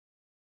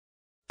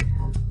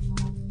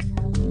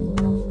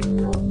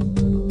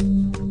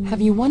Have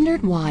you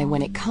wondered why,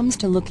 when it comes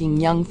to looking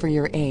young for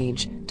your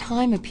age,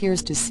 time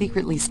appears to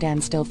secretly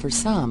stand still for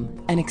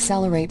some and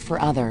accelerate for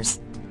others?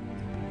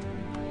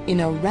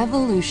 In a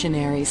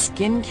revolutionary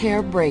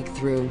skincare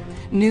breakthrough,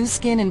 Nu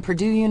Skin and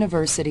Purdue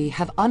University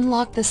have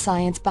unlocked the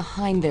science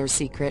behind their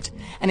secret,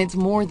 and it's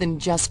more than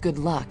just good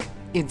luck.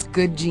 It's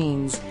good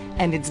genes,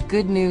 and it's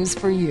good news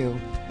for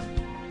you.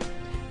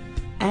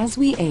 As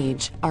we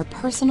age, our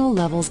personal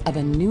levels of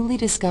a newly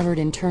discovered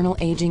internal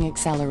aging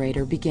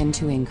accelerator begin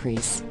to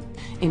increase.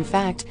 In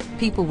fact,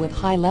 people with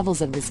high levels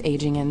of this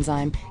aging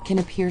enzyme can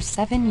appear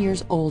 7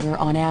 years older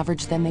on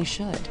average than they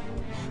should,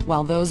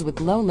 while those with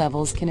low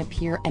levels can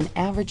appear an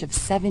average of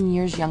 7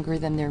 years younger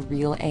than their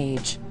real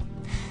age.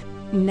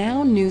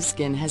 Now Nu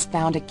Skin has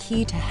found a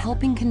key to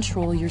helping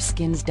control your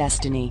skin's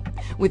destiny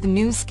with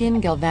Nu Skin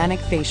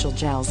Galvanic Facial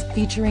Gels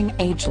featuring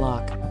Age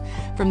Lock.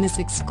 From this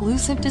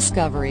exclusive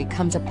discovery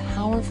comes a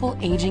powerful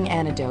aging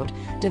antidote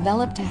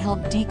developed to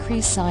help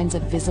decrease signs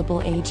of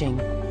visible aging.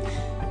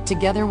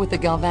 Together with the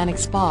Galvanic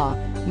Spa,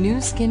 Nu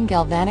Skin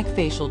Galvanic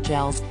Facial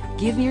Gels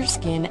give your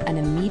skin an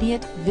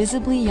immediate,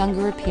 visibly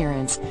younger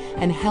appearance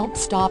and help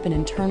stop an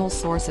internal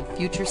source of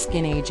future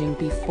skin aging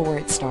before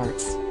it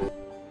starts.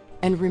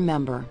 And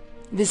remember,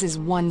 this is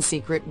one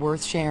secret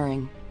worth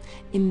sharing.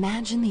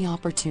 Imagine the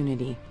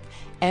opportunity.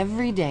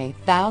 Every day,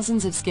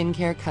 thousands of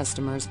skincare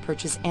customers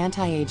purchase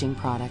anti-aging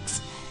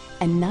products,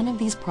 and none of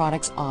these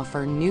products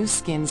offer Nu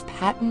Skin's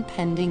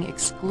patent-pending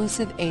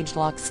exclusive Age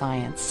Lock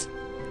science.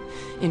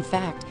 In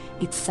fact,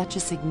 it's such a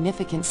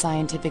significant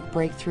scientific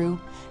breakthrough,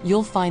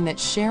 you'll find that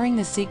sharing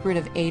the secret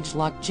of Age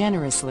Lock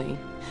generously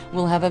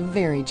will have a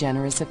very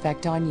generous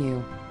effect on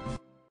you.